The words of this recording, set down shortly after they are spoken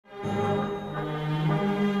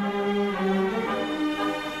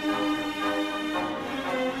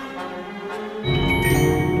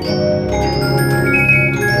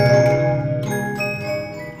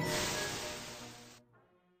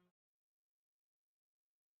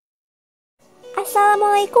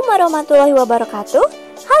Assalamualaikum warahmatullahi wabarakatuh.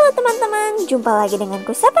 Halo teman-teman, jumpa lagi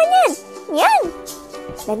denganku Seperti Nyan.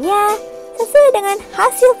 Dan ya, sesuai dengan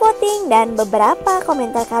hasil voting dan beberapa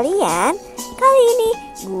komentar kalian, kali ini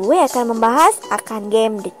gue akan membahas akan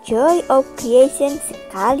game The Joy of Creation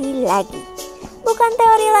sekali lagi. Bukan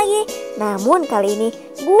teori lagi, namun kali ini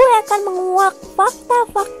gue akan menguak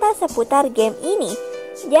fakta-fakta seputar game ini.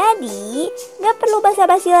 Jadi, gak perlu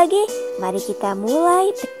basa-basi lagi, mari kita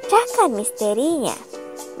mulai pecahkan misterinya.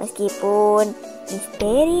 Meskipun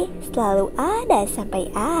misteri selalu ada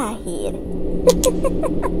sampai akhir.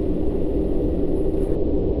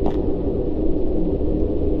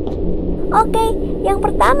 Oke, yang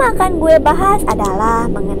pertama akan gue bahas adalah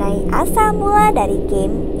mengenai asal mula dari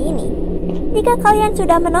game ini. Jika kalian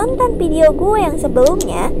sudah menonton video gue yang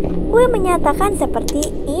sebelumnya, gue menyatakan seperti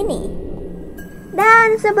ini.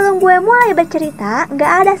 Dan sebelum gue mulai bercerita,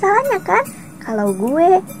 gak ada salahnya kan kalau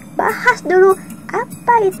gue bahas dulu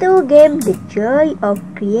apa itu game The Joy of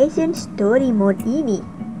Creation Story Mode ini.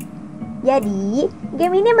 Jadi,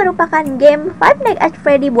 game ini merupakan game Five Nights at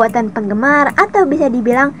Freddy buatan penggemar atau bisa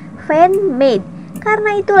dibilang Fanmade.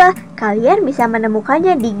 Karena itulah kalian bisa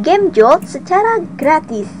menemukannya di game JUGA secara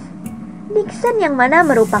gratis. Nikson yang mana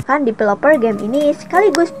merupakan developer game ini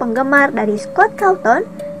sekaligus penggemar dari Scott Cawthon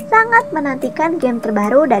sangat menantikan game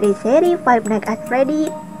terbaru dari seri Five Nights at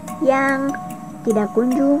Freddy yang tidak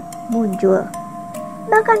kunjung muncul.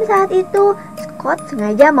 Bahkan saat itu, Scott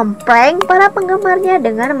sengaja memprank para penggemarnya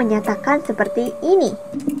dengan menyatakan seperti ini.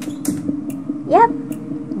 Yap,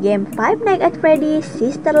 game Five Nights at Freddy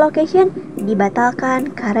Sister Location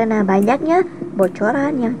dibatalkan karena banyaknya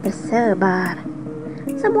bocoran yang tersebar.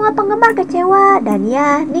 Semua penggemar kecewa dan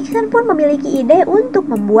ya, Nikson pun memiliki ide untuk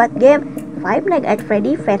membuat game Five Nights at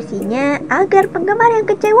Freddy versinya agar penggemar yang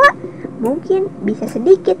kecewa mungkin bisa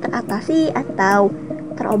sedikit teratasi atau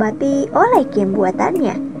terobati oleh game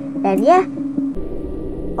buatannya. Dan ya,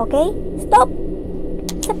 oke, stop.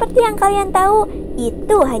 Seperti yang kalian tahu,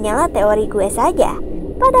 itu hanyalah teori gue saja.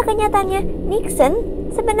 Pada kenyataannya, Nikson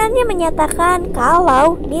sebenarnya menyatakan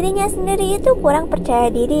kalau dirinya sendiri itu kurang percaya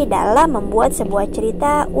diri dalam membuat sebuah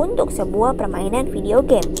cerita untuk sebuah permainan video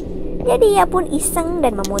game. Jadi ia pun iseng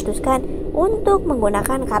dan memutuskan untuk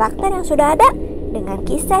menggunakan karakter yang sudah ada dengan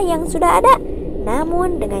kisah yang sudah ada,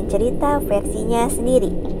 namun dengan cerita versinya sendiri.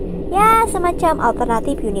 Ya, semacam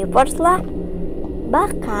alternatif universe lah.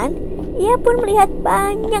 Bahkan, ia pun melihat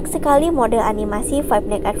banyak sekali model animasi Five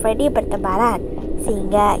Nights at Freddy bertebaran,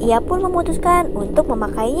 sehingga ia pun memutuskan untuk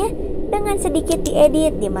memakainya dengan sedikit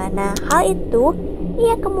diedit, di mana hal itu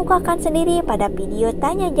ia kemukakan sendiri pada video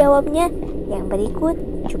tanya jawabnya yang berikut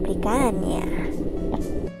cuplikannya.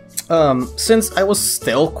 Since I was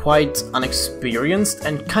still quite unexperienced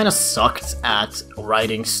and kinda sucked at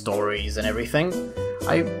writing stories and everything,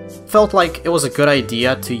 I felt like it was a good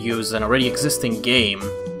idea to use an already existing game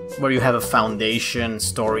where you have a foundation,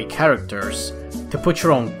 story, characters to put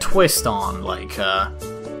your own twist on. Like,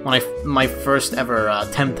 my first ever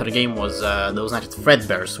attempt at a game was those Night at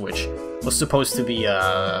Fredbear's, which was supposed to be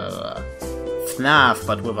FNaF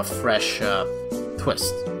but with a fresh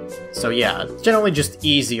twist. So yeah, generally just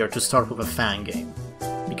easier to start with a fan game,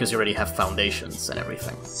 because you already have foundations and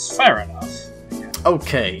everything. Fair enough.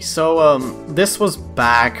 Okay, so this was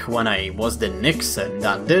back when I was the Nikson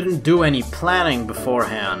that didn't do any planning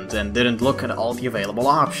beforehand and didn't look at all the available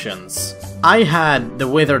options. I had the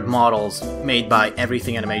withered models made by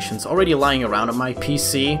Everything Animations already lying around on my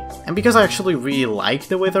PC, and because I actually really like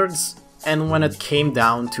the withereds, and when it came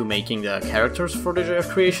down to making the characters for the Joy of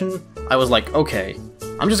Creation, I was like, okay,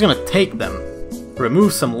 I'm just gonna take them,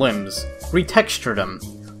 remove some limbs, retexture them,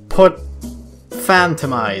 put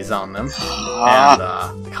phantom eyes on them, and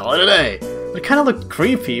call it a day. They kind of looked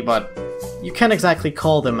creepy, but you can't exactly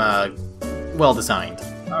call them well-designed.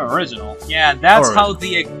 Original. Yeah, that's how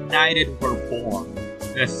the Ignited were born.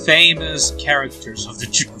 The famous characters of the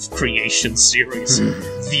Joy of Creation series.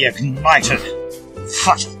 The Ignited.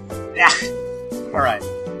 Fuck. Yeah. Alright.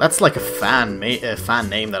 That's like a fan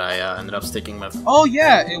name that I ended up sticking with. Oh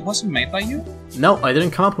yeah, it wasn't made by you? No, I didn't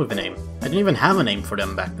come up with a name. I didn't even have a name for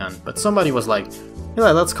them back then. But somebody was like, yeah,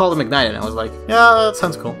 let's call them Ignited. And I was like, yeah, that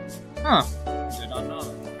sounds cool. Huh. Did not know.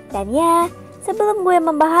 Dan ya, sebelum gue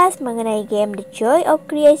membahas mengenai game The Joy of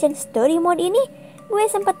Creation Story Mode ini, gue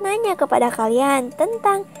sempat nanya kepada kalian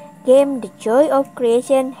tentang game The Joy of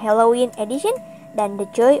Creation Halloween Edition dan The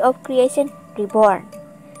Joy of Creation Reborn.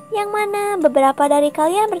 Yang mana beberapa dari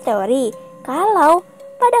kalian berteori kalau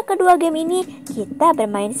pada kedua game ini kita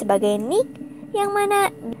bermain sebagai Nick, yang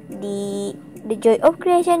mana di The Joy of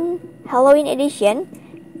Creation Halloween Edition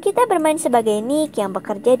kita bermain sebagai Nick yang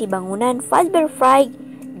bekerja di bangunan Fazbear Fry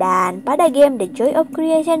Dan pada game The Joy of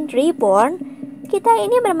Creation Reborn, kita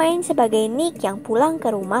ini bermain sebagai Nick yang pulang ke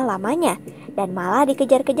rumah lamanya dan malah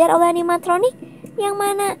dikejar-kejar oleh animatronik yang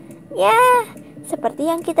mana, ya, seperti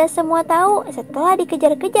yang kita semua tahu, setelah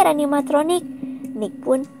dikejar-kejar animatronik, Nick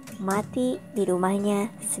pun mati di rumahnya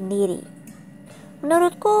sendiri.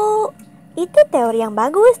 Menurutku, itu teori yang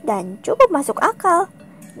bagus dan cukup masuk akal.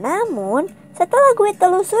 Namun, setelah gue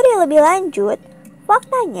telusuri lebih lanjut,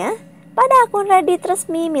 faktanya, pada akun Reddit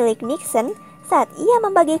resmi milik Nikson, saat ia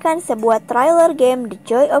membagikan sebuah trailer game The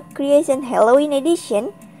Joy of Creation Halloween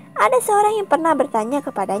Edition, ada seorang yang pernah bertanya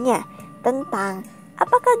kepadanya tentang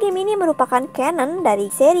apakah game ini merupakan canon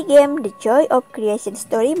dari seri game The Joy of Creation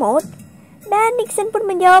Story Mode, dan Nikson pun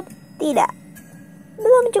menjawab tidak.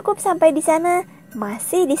 Belum cukup sampai di sana,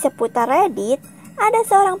 masih di seputar Reddit, ada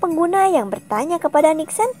seorang pengguna yang bertanya kepada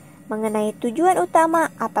Nikson mengenai tujuan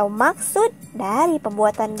utama atau maksud dari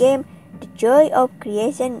pembuatan game The Joy of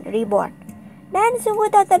Creation Reborn. Dan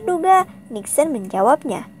sungguh tak terduga, Nikson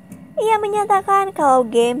menjawabnya. Ia menyatakan kalau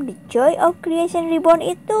game The Joy of Creation Reborn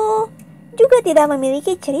itu juga tidak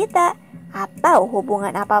memiliki cerita atau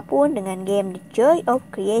hubungan apapun dengan game The Joy of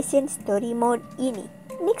Creation Story Mode ini.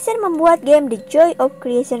 Nikson membuat game The Joy of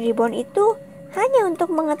Creation Reborn itu hanya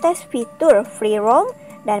untuk mengetes fitur free roam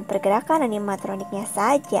dan pergerakan animatroniknya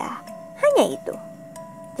saja. Hanya itu.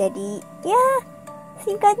 Jadi, ya,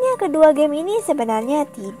 singkatnya kedua game ini sebenarnya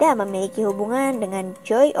tidak memiliki hubungan dengan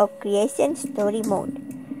Joy of Creation Story Mode.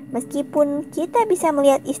 Meskipun kita bisa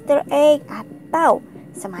melihat Easter egg atau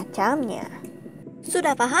semacamnya.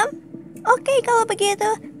 Sudah paham? Oke, kalau begitu,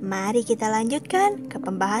 mari kita lanjutkan ke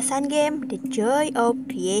pembahasan game The Joy of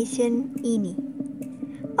Creation ini.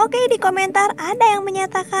 Oke, di komentar ada yang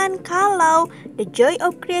menyatakan kalau The Joy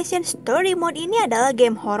of Creation Story Mode ini adalah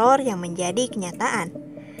game horor yang menjadi kenyataan.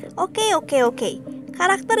 Oke.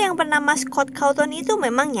 Karakter yang bernama Scott Cawthon itu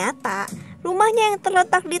memang nyata. Rumahnya yang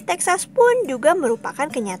terletak di Texas pun juga merupakan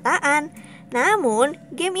kenyataan. Namun,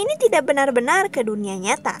 game ini tidak benar-benar ke dunia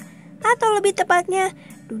nyata. Atau lebih tepatnya,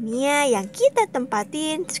 dunia yang kita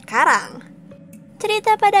tempatin sekarang.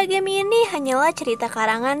 Cerita pada game ini hanyalah cerita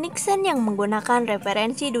karangan Nikson yang menggunakan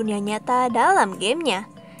referensi dunia nyata dalam gamenya.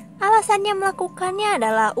 Alasannya melakukannya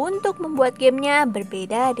adalah untuk membuat gamenya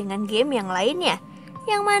berbeda dengan game yang lainnya,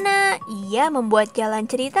 yang mana ia membuat jalan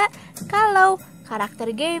cerita kalau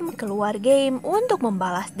karakter game keluar game untuk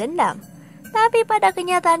membalas dendam. Tapi pada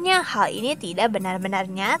kenyataannya hal ini tidak benar-benar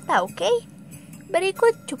nyata, oke?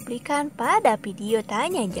 Berikut cuplikan pada video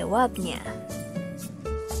tanya jawabnya.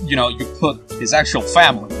 You know, you put his actual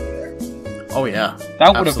family there. Oh yeah.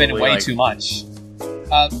 That would have been way too much.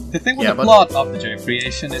 The thing with the plot of The Joy of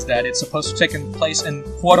Creation is that it's supposed to take place in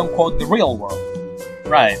quote-unquote the real world.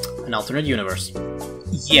 Right. An alternate universe.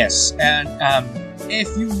 Yes, and if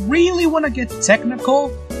you really want to get technical,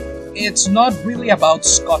 it's not really about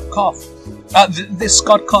Scott Cawthon. This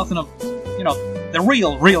Scott Cawthon of, you know, the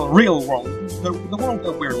real world. The world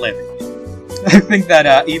that we're living in. I think that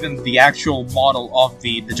even the actual model of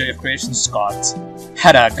the Joy of Creation Scott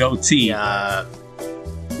had a goatee. Yeah.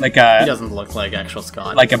 He doesn't look like actual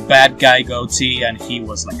Scott. Like a bad guy goatee, and he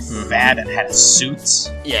was like fat and had a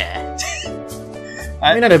suit. Yeah.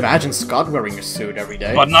 I mean, I'd imagine Scott wearing a suit every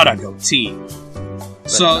day. But not a goatee.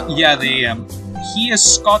 So, yeah, he is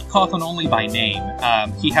Scott Cawthon only by name.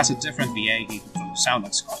 He has a different VA. He doesn't sound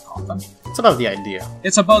like Scott Cawthon. It's about the idea.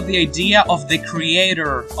 It's about the idea of the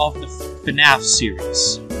creator of the FNaF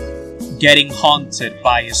series getting haunted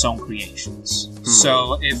by his own creations.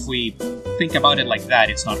 So if we think about it like that,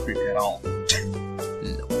 it's not creepy at all.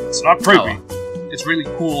 No. It's not creepy. It's really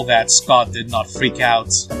cool that Scott did not freak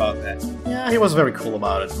out about that. Yeah, he was very cool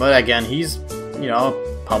about it. But again, he's, you know,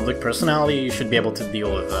 a public personality. You should be able to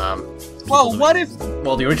deal with well, what if...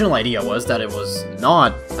 Well, the original idea was that it was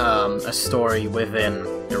not a story within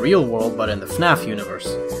the real world, but in the FNaF universe.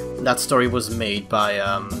 That story was made by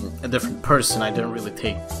a different person. I didn't really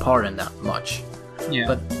take part in that much. Yeah.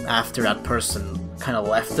 But after that person kind of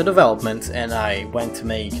left the development and I went to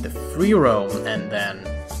make the free roam and then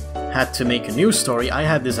had to make a new story, I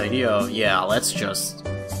had this idea of, yeah, let's just,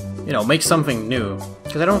 you know, make something new.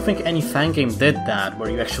 Because I don't think any fan game did that, where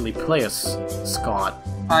you actually play as Scott.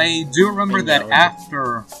 I do remember that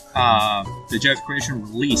after The Joy of Creation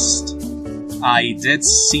released, I did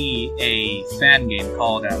see a fan game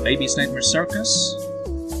called Baby's Nightmare Circus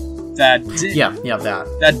that did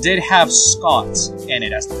that did have Scott in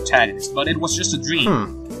it as the protagonist, but it was just a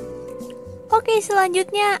dream. Oke,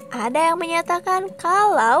 selanjutnya ada yang menyatakan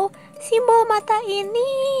kalau simbol mata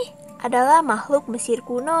ini adalah makhluk Mesir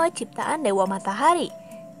kuno ciptaan Dewa Matahari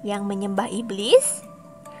yang menyembah iblis.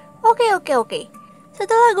 Oke.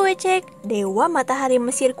 Setelah gue cek, dewa matahari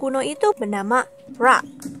Mesir kuno itu bernama Ra.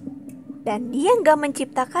 Dan dia nggak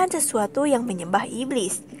menciptakan sesuatu yang menyembah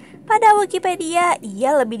iblis. Pada Wikipedia,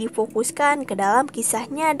 ia lebih difokuskan ke dalam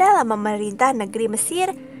kisahnya dalam memerintah negeri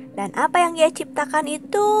Mesir. Dan apa yang ia ciptakan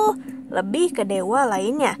itu lebih ke dewa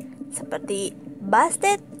lainnya, seperti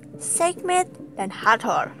Bastet, Sekhmet, dan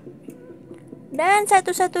Hathor. Dan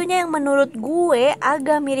satu-satunya yang menurut gue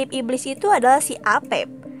agak mirip iblis itu adalah si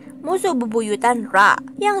Apep, musuh bebuyutan Ra,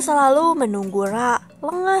 yang selalu menunggu Ra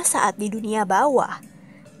lengah saat di dunia bawah.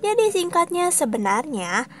 Jadi singkatnya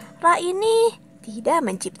sebenarnya Ra ini tidak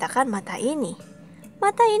menciptakan mata ini.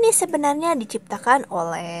 Mata ini sebenarnya diciptakan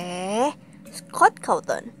oleh Scott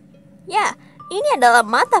Cawthon. Ya, ini adalah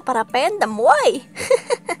mata para phantom, why?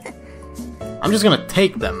 I'm just gonna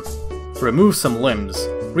take them, remove some limbs,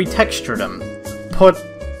 retexture them, put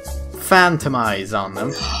phantom eyes on them,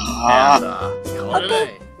 and call it a day.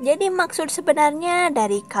 Jadi maksud sebenarnya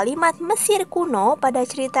dari kalimat Mesir kuno pada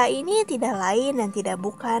cerita ini tidak lain dan tidak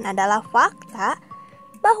bukan adalah fakta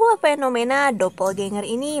bahwa fenomena doppelganger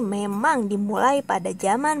ini memang dimulai pada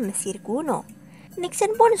zaman Mesir kuno.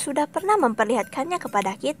 Nikson pun sudah pernah memperlihatkannya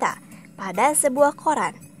kepada kita pada sebuah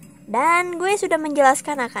koran. Dan gue sudah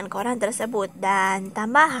menjelaskan akan koran tersebut. Dan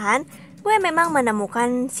tambahan, gue memang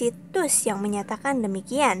menemukan situs yang menyatakan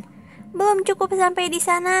demikian. Belum cukup sampai di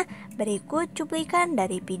sana, berikut cuplikan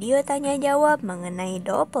dari video tanya jawab mengenai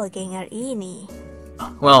doppelganger ini.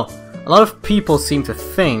 Well, a lot of people seem to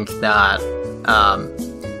think that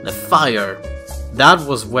the fire, that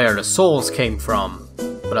was where the souls came from,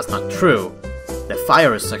 but that's not true. The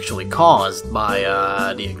fire is actually caused by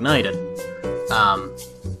the ignited,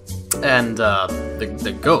 and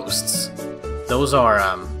the ghosts. Those are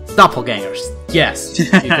doppelgangers. Yes, you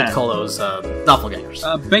could call those doppelgangers.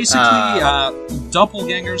 Basically,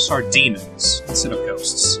 doppelgangers are demons instead of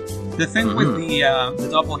ghosts. The thing with the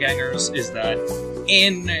doppelgangers is that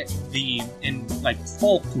in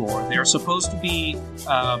folklore, they're supposed to be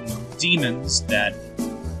demons that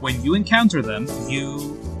when you encounter them,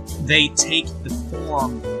 they take the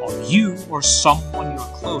form of you or someone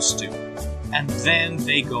you're close to. And then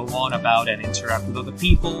they go on about and interact with other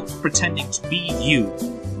people, pretending to be you.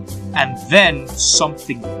 And then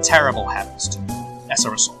something terrible happens to you as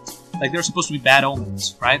a result. Like, they're supposed to be bad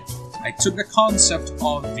omens, right? I took the concept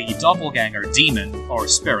of the doppelganger demon or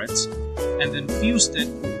spirit and then fused it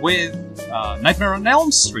with Nightmare on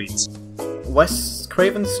Elm Street. Wes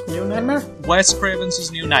Craven's New Nightmare? Wes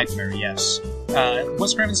Craven's New Nightmare, yes.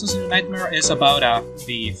 Wes Craven's New Nightmare is about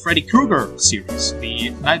the Freddy Krueger series,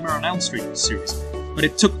 the Nightmare on Elm Street series, but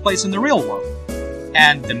it took place in the real world.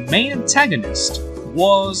 And the main antagonist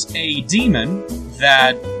was a demon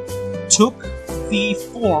that took the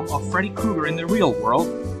form of Freddy Krueger in the real world,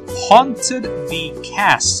 haunted the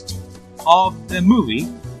cast of the movie,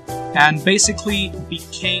 and basically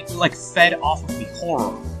became, fed off of the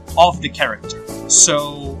horror of the character.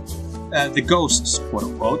 So, the ghosts,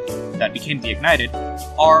 quote-unquote, that became the Ignited,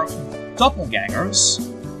 are doppelgangers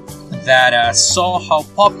that saw how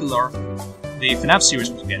popular the FNaF series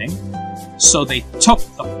was getting, so they took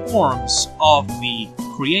the forms of the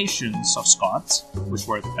creations of Scott, which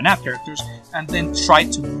were the FNaF characters, and then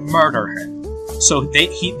tried to murder him. So they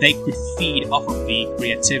could feed off of the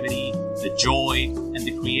creativity, the joy, and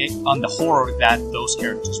the horror that those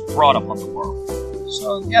characters brought upon the world.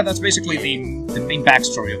 So yeah, that's basically the main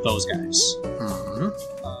backstory of those guys.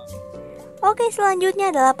 Oke, selanjutnya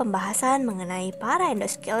adalah pembahasan mengenai para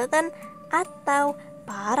endoskeleton atau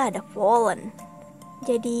para The Fallen.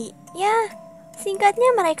 Jadi, ya,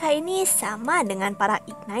 singkatnya mereka ini sama dengan para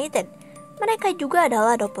Ignited. Mereka juga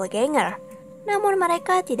adalah doppelganger. Namun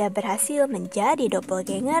mereka tidak berhasil menjadi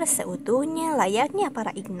doppelganger seutuhnya layaknya para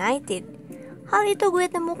Ignited. Hal itu gue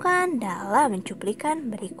temukan dalam cuplikan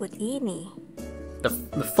berikut ini.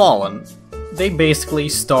 The Fallen, they basically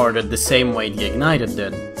started the same way the Ignited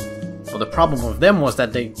did. But the problem with them was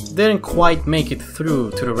that they didn't quite make it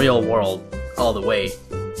through to the real world all the way.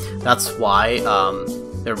 That's why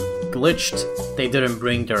they're glitched, they didn't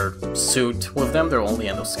bring their suit with them, they're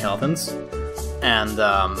only endoskeletons. And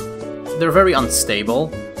they're very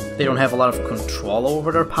unstable, they don't have a lot of control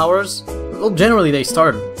over their powers. Well, generally they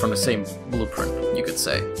started from the same blueprint, you could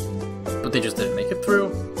say. But they just didn't make it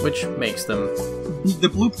through, which makes them...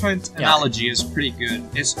 The blueprint analogy is pretty good.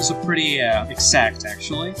 It's pretty exact,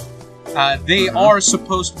 actually. They are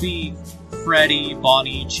supposed to be Freddy,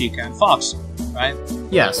 Bonnie, Chica, and Fox, right?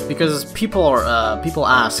 Yes, because people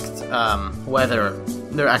asked whether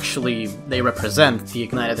they represent the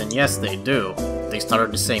Ignited, and yes, they do. They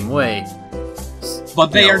started the same way.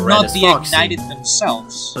 But they are not the Ignited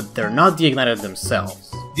themselves. But they're not the Ignited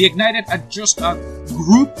themselves. the Ignited are just a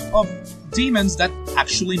group of demons that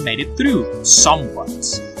actually made it through somewhat.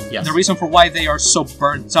 Yes. The reason for why they are so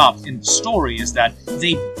burnt up in the story is that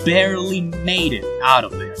they barely made it out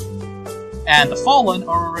of there. And the Fallen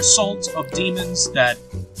are a result of demons that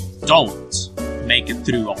don't make it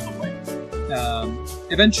through all the way.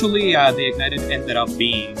 Eventually, the Ignited ended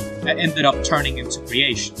up turning into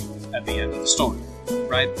creation at the end of the story,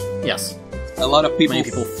 right? Yes. A lot of people... Many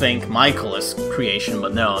people think Michael is creation,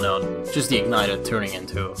 but no, just the Ignited turning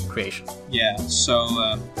into creation. Yeah, so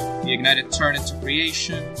the Ignited turned into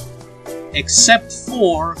creation, except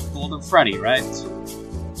for Golden Freddy, right?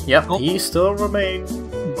 Yep, he still remained.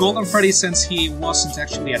 Golden Freddy, since he wasn't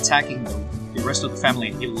actually attacking the rest of the family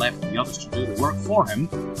and he left the others to do the work for him,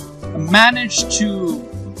 managed to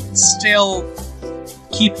still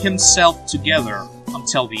keep himself together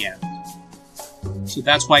until the end. So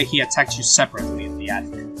that's why he attacked you separately in the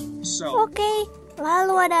end. So, Oke,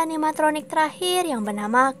 lalu ada animatronik terakhir yang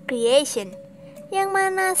bernama Creation, yang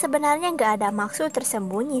mana sebenarnya nggak ada maksud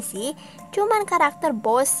tersembunyi sih, cuman karakter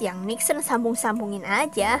bos yang Nikson sambung-sambungin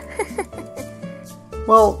aja.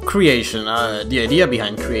 Well, Creation, the idea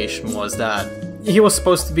behind Creation was that he was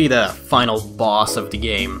supposed to be the final boss of the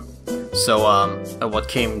game. So, what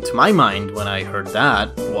came to my mind when I heard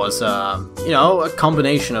that was, a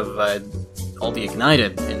combination of all the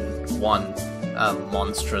Ignited in one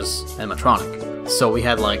monstrous animatronic. So we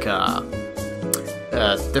had like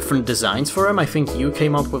different designs for him. I think you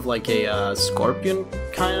came up with like a scorpion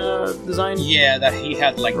kind of design. Yeah, that he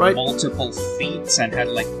had like multiple feet and had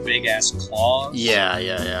like big ass claws.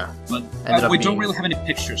 Yeah. But we don't really have any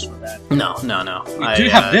pictures for that. No. We do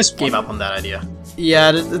have this one. Gave up on that idea.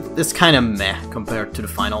 Yeah, it's kind of meh compared to the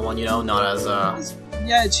final one, not as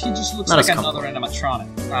yeah, he just looks like another animatronic.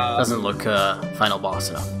 Doesn't look final boss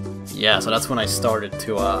enough. Yeah, so that's when I started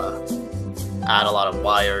to add a lot of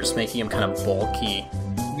wires, making him kind of bulky.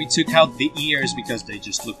 We took out the ears because they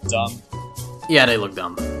just look dumb. Yeah, they look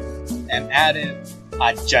dumb. And added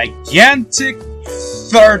a gigantic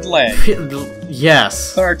third leg.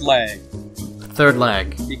 Yes. Third leg.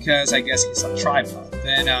 Because I guess he's a tripod.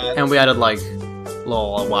 Then, and we added like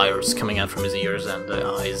little wires coming out from his ears and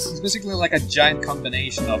eyes. It's basically like a giant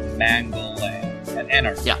combination of mangle and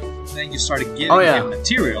energy. Yeah. Then you started giving him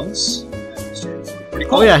materials. And it started to look pretty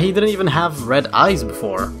cool. Oh yeah, he didn't even have red eyes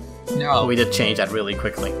before. No. We did change that really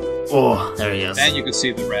quickly. Oh, there he is. Then you could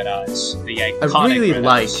see the red eyes. The iconic I really red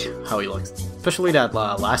like eyes. how he looks. Especially that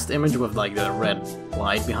last image with like the red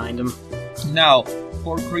light behind him. Now,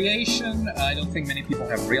 for Creation, I don't think many people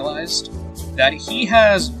have realized that he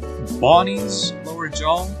has Bonnie's lower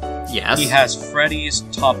jaw. Yes. He has Freddy's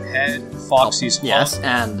top head, Foxy's heart. Yes,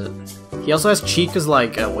 and he also has Chica's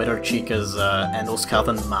Withered Chica's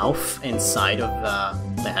endoskeleton mouth inside of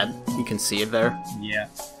the head. You can see it there. Yeah,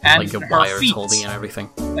 and like the her wires feet. holding and everything.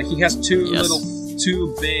 Like he has two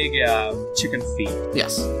big chicken feet.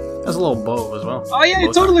 Yes. There's a little bow as well. Oh yeah,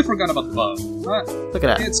 I totally forgot about the bow. Look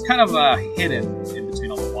at that. It's kind of hidden in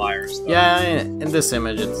between all the wires. Though. Yeah, in this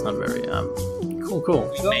image it's not very cool.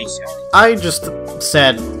 I just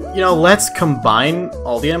said, let's combine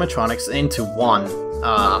all the animatronics into one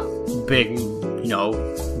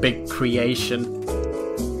big creation.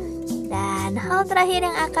 Dan hal terakhir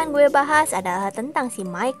yang akan gue bahas adalah tentang si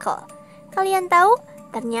Michael. Kalian tahu,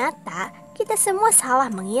 ternyata kita semua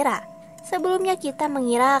salah mengira. Sebelumnya kita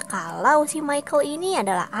mengira kalau si Michael ini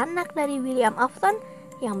adalah anak dari William Afton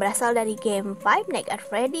yang berasal dari game Five Nights at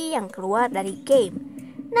Freddy yang keluar dari game.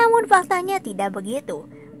 Namun faktanya tidak begitu.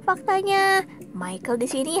 Faktanya, Michael di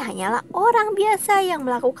sini hanyalah orang biasa yang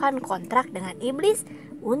melakukan kontrak dengan iblis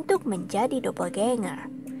untuk menjadi doppelganger.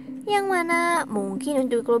 Yang mana mungkin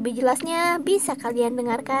untuk lebih jelasnya bisa kalian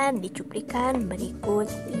dengarkan di cuplikan berikut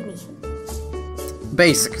ini.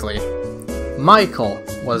 Basically, Michael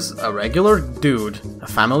was a regular dude, a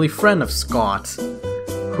family friend of Scott,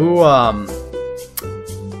 who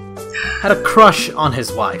had a crush on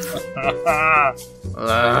his wife.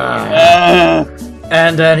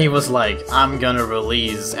 And then he was like, I'm gonna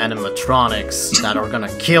release animatronics that are gonna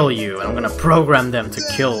kill you, and I'm gonna program them to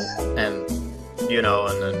kill, and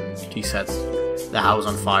then he sets the house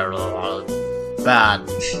on fire. Bad.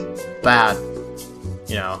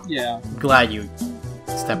 Yeah. Glad you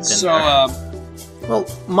stepped in so, there. Well,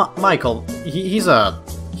 Michael, he's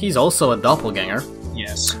also a doppelganger.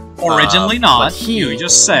 Yes. Originally not. You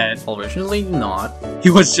just said. Originally not.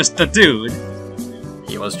 He was just a dude.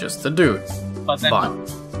 He was just a dude. But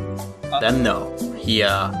then no.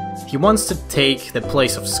 He wants to take the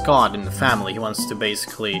place of Scott in the family. He wants to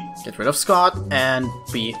basically get rid of Scott and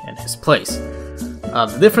be in his place.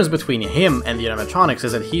 The difference between him and the animatronics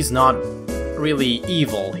is that he's not really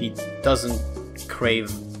evil. He doesn't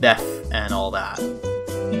crave death and all that.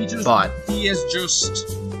 He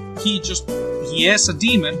is a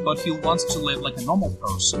demon, but he wants to live like a normal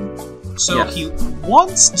person. So Yes. he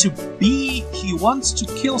wants to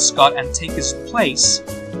kill Scott and take his place,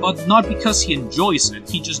 but not because he enjoys it.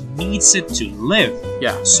 He just needs it to live.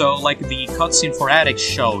 Yeah. So, like the cutscene for Addicts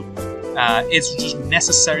showed, it's just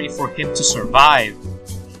necessary for him to survive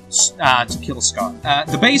to kill Scott.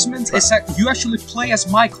 The basement is that you actually play as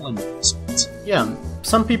Michael in the basement. Yeah,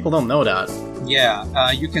 some people don't know that.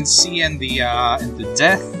 Yeah, you can see in the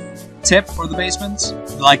death tip for the basement,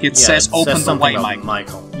 like it says "Open the way,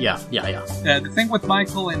 Michael." Yeah. The thing with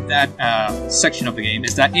Michael in that section of the game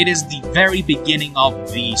is that it is the very beginning of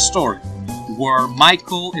the story, where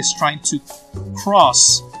Michael is trying to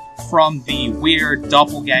cross from the weird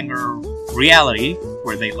doppelganger reality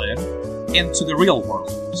where they live into the real world.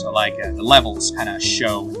 So, like, the levels kind of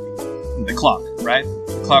show in the clock, right?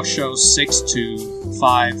 The clock shows 6 to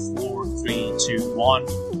 5, 4, 3, 2, 1.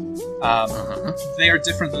 They are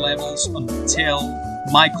different levels until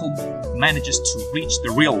Michael manages to reach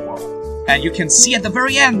the real world. And you can see at the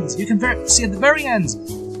very end,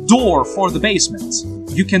 door for the basement.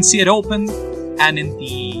 You can see it open, and in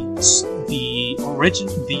the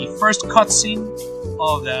first cutscene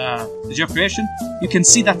of the JUGA creation, you can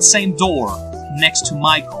see that same door next to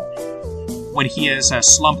Michael when he is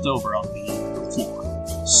slumped over on the floor.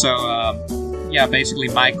 So, basically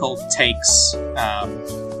Michael takes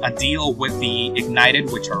a deal with the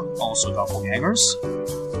Ignited, which are also doppelgangers,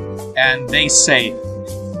 and they say,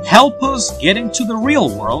 help us get into the real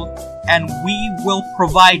world, and we will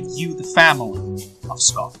provide you the family of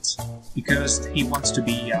Scott, because he wants to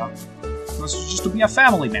be just to be a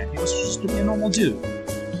family man. He wants just to be a normal dude.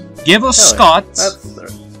 Give us Scott,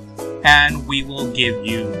 and we will give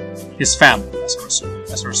you his family as a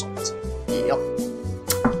result. Yep.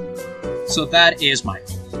 So that is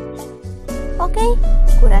Michael. Oke,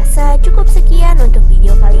 kurasa cukup sekian untuk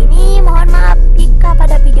video kali ini. Mohon maaf jika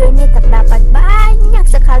pada video ini terdapat banyak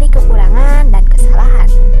sekali kekurangan dan kesalahan.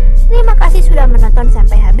 Terima kasih sudah menonton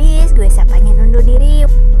sampai habis. Gue Sapanya undur diri.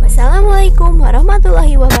 Wassalamualaikum warahmatullahi